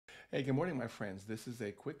Hey, good morning, my friends. This is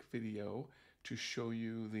a quick video to show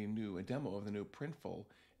you a demo of the new Printful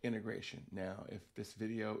integration. Now, if this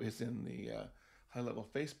video is in the HighLevel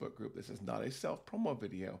Facebook group, this is not a self-promo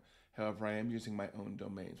video. However, I am using my own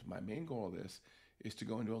domains. My main goal of this is to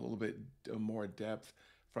go into a little bit more depth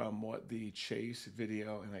from what the Chase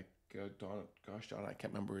video, and gosh darn, I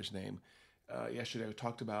can't remember his name, yesterday we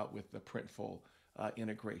talked about with the Printful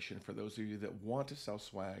integration. For those of you that want to sell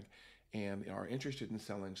swag and are interested in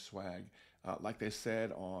selling swag, like they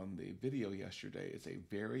said on the video yesterday, it's a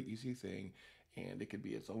very easy thing, and it could be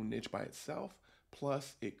its own niche by itself.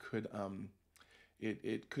 Plus, it could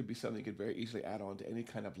be something you could very easily add on to any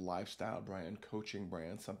kind of lifestyle brand, coaching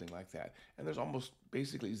brand, something like that. And there's almost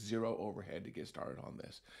basically zero overhead to get started on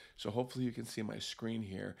this. So hopefully you can see my screen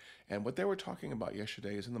here. And what they were talking about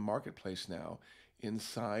yesterday is in the marketplace now,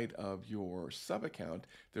 inside of your sub account,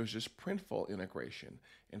 there's this Printful integration.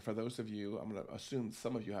 And for those of you, I'm going to assume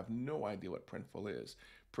some of you have no idea what Printful is.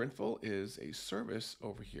 Printful is a service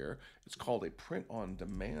over here. It's called a print on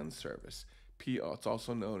demand service. It's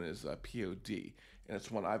also known as POD, and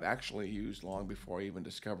it's one I've actually used long before I even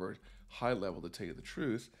discovered HighLevel, to tell you the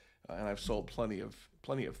truth. And I've sold plenty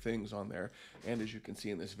of things on there. And as you can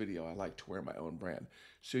see in this video, I like to wear my own brand.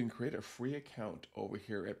 So you can create a free account over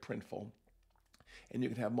here at Printful, and you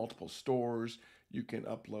can have multiple stores. You can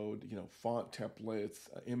upload, font templates,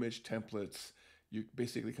 image templates. You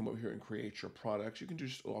basically come over here and create your products. You can do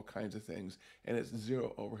just all kinds of things, and it's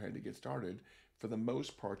zero overhead to get started. For the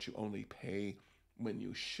most part, you only pay when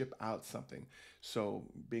you ship out something. So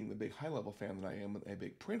being the big HighLevel fan that I am, a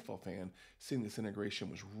big Printful fan, seeing this integration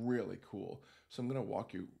was really cool. So I'm going to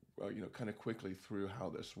walk you, kind of quickly through how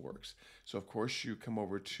this works. So of course you come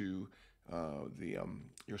over to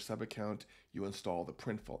your sub account, you install the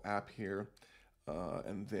Printful app here.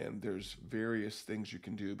 And then there's various things you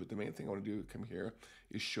can do, but the main thing I want to do come here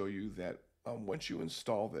is show you that once you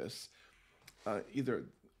install this,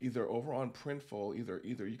 either over on Printful,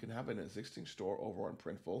 either you can have an existing store over on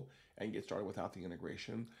Printful and get started without the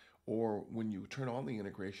integration, or when you turn on the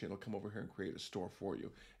integration, it'll come over here and create a store for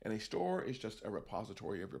you. And a store is just a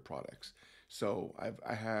repository of your products. So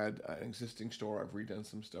I had an existing store. I've redone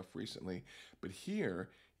some stuff recently, but here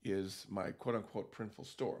is my quote unquote Printful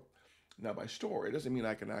store. Now, by store, it doesn't mean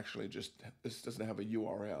I can actually this doesn't have a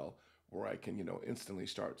URL where I can, instantly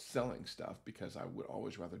start selling stuff, because I would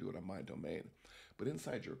always rather do it on my domain. But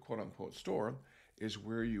inside your quote unquote store is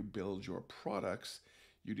where you build your products.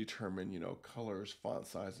 You determine, colors, font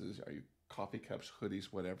sizes, are you coffee cups,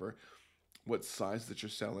 hoodies, whatever, what size that you're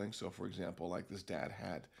selling. So for example, like this dad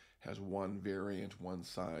hat has one variant, one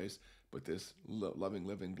size, but this Loving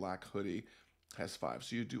Living black hoodie has 5.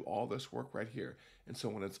 So you do all this work right here. And so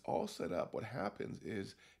when it's all set up, what happens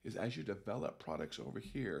is as you develop products over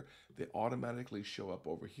here, they automatically show up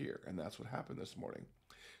over here. And that's what happened this morning.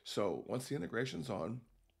 So once the integration's on,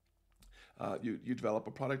 you develop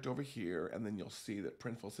a product over here, and then you'll see that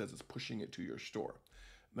Printful says it's pushing it to your store.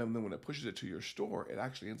 And then when it pushes it to your store, it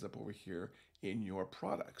actually ends up over here in your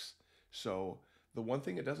products. So the one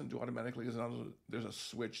thing it doesn't do automatically is there's a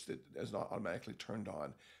switch that is not automatically turned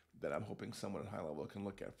on that I'm hoping someone at HighLevel can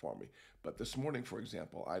look at for me. But this morning, for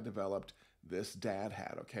example, I developed this dad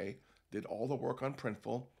hat, okay? Did all the work on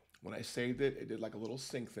Printful. When I saved it, it did like a little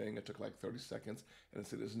sync thing. It took like 30 seconds, and it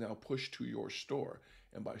said it's now pushed to your store.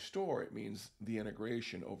 And by store, it means the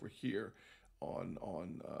integration over here on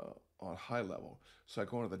HighLevel. So I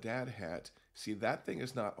go into the dad hat. See, that thing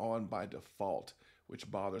is not on by default, which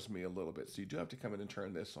bothers me a little bit. So you do have to come in and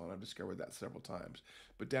turn this on. I've discovered that several times.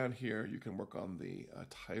 But down here, you can work on the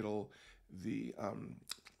title, the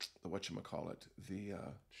whatchamacallit,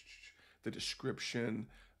 the description.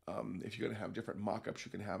 If you're going to have different mock-ups,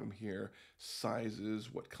 you can have them here.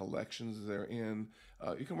 Sizes, what collections they're in.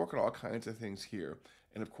 You can work on all kinds of things here.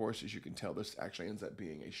 And of course, as you can tell, this actually ends up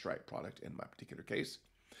being a Stripe product in my particular case.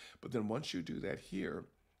 But then once you do that here,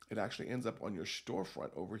 it actually ends up on your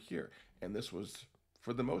storefront over here. And this was,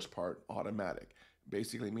 for the most part, automatic.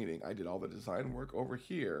 Basically meaning I did all the design work over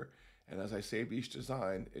here, and as I saved each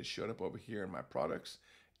design, it showed up over here in my products,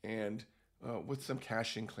 and with some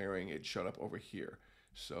caching clearing, it showed up over here.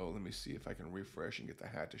 So let me see if I can refresh and get the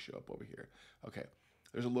hat to show up over here. Okay,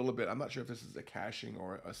 there's a little bit, I'm not sure if this is a caching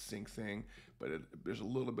or a sync thing, but there's a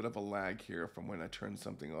little bit of a lag here from when I turn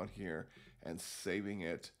something on here and saving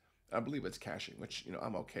it. I believe it's caching, which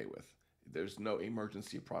I'm okay with. There's no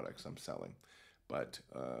emergency products I'm selling. But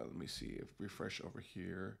let me see if refresh over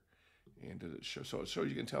here, and did it show? So it shows,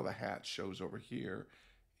 you can tell the hat shows over here,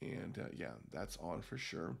 and yeah, that's on for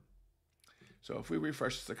sure. So if we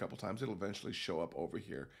refresh this a couple times, it'll eventually show up over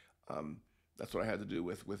here. That's what I had to do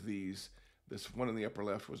with these This one in the upper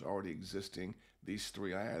left was already existing. These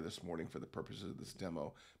three I added this morning for the purposes of this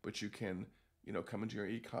demo. But you can, come into your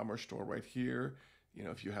e-commerce store right here.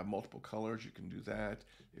 If you have multiple colors, you can do that.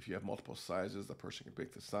 If you have multiple sizes, the person can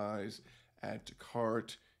pick the size. Add to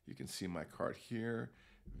cart. You can see my cart here.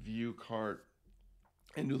 View cart.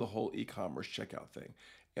 And do the whole e-commerce checkout thing.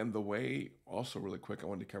 And the way, also really quick, I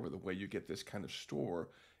wanted to cover the way you get this kind of store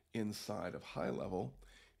inside of HighLevel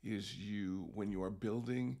is when you are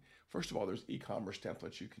building, first of all, there's e-commerce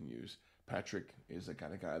templates you can use. Patrick is the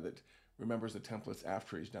kind of guy that remembers the templates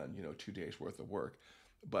after he's done, 2 days worth of work.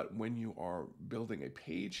 But when you are building a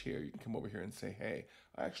page here, you can come over here and say, hey,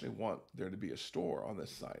 I actually want there to be a store on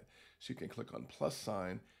this side. So you can click on plus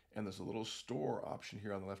sign, and there's a little store option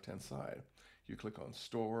here on the left-hand side. You click on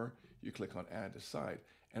store, you click on add to site,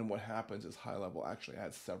 and what happens is HighLevel actually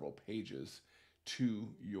adds several pages to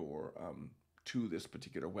your to this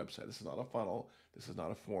particular website. This is not a funnel, this is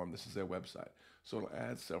not a form, this is their website. So it'll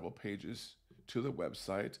add several pages to the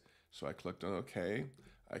website. So I clicked on OK,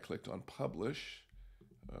 I clicked on publish.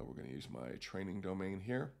 We're going to use my training domain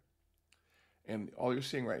here. And all you're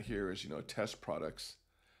seeing right here is, test products.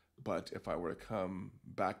 But if I were to come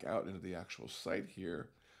back out into the actual site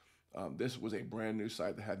here, this was a brand new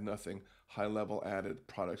site that had nothing. HighLevel added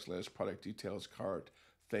products list, product details, cart,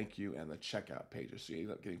 thank you, and the checkout pages. So you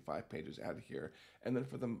end up getting 5 pages added here. And then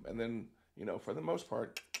for the most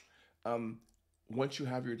part, once you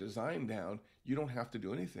have your design down, you don't have to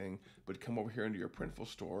do anything but come over here into your Printful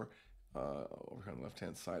store, over here on the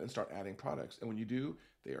left-hand side, and start adding products. And when you do,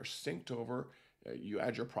 they are synced over. You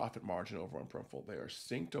add your profit margin over on Printful. They are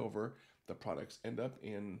synced over. The products end up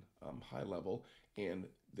in HighLevel, and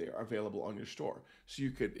they are available on your store. So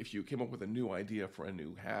you could, if you came up with a new idea for a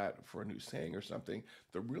new hat, for a new saying or something,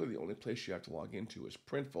 the only place you have to log into is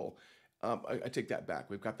Printful. I take that back.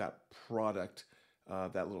 We've got that product,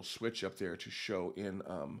 that little switch up there to show in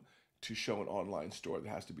to show an online store that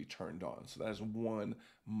has to be turned on. So that is one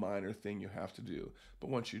minor thing you have to do. But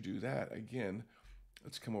once you do that, again,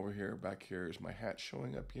 let's come over here. Back here, is my hat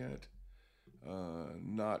showing up yet?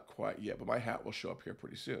 Not quite yet, but my hat will show up here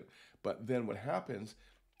pretty soon. But then what happens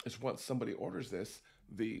is once somebody orders this,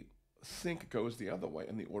 the sync goes the other way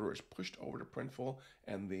and the order is pushed over to Printful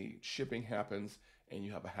and the shipping happens and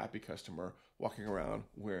you have a happy customer walking around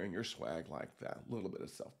wearing your swag like that. A little bit of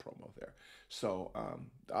self-promo there. So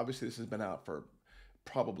obviously this has been out for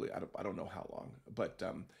probably, I don't know how long, but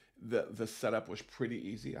the setup was pretty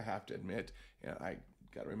easy, I have to admit. And I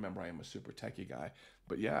got to remember I am a super techie guy.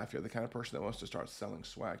 But yeah, if you're the kind of person that wants to start selling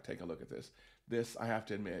swag, take a look at this. This, I have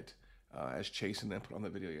to admit, as Chase and them put on the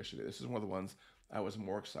video yesterday, this is one of the ones I was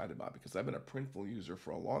more excited about because I've been a Printful user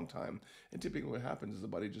for a long time. And typically what happens is a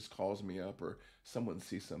buddy just calls me up or someone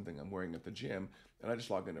sees something I'm wearing at the gym and I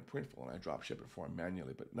just log into Printful and I drop ship it for them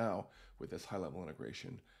manually. But now with this HighLevel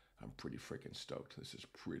integration, I'm pretty freaking stoked. This is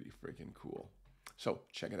pretty freaking cool. So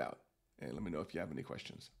check it out and let me know if you have any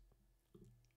questions.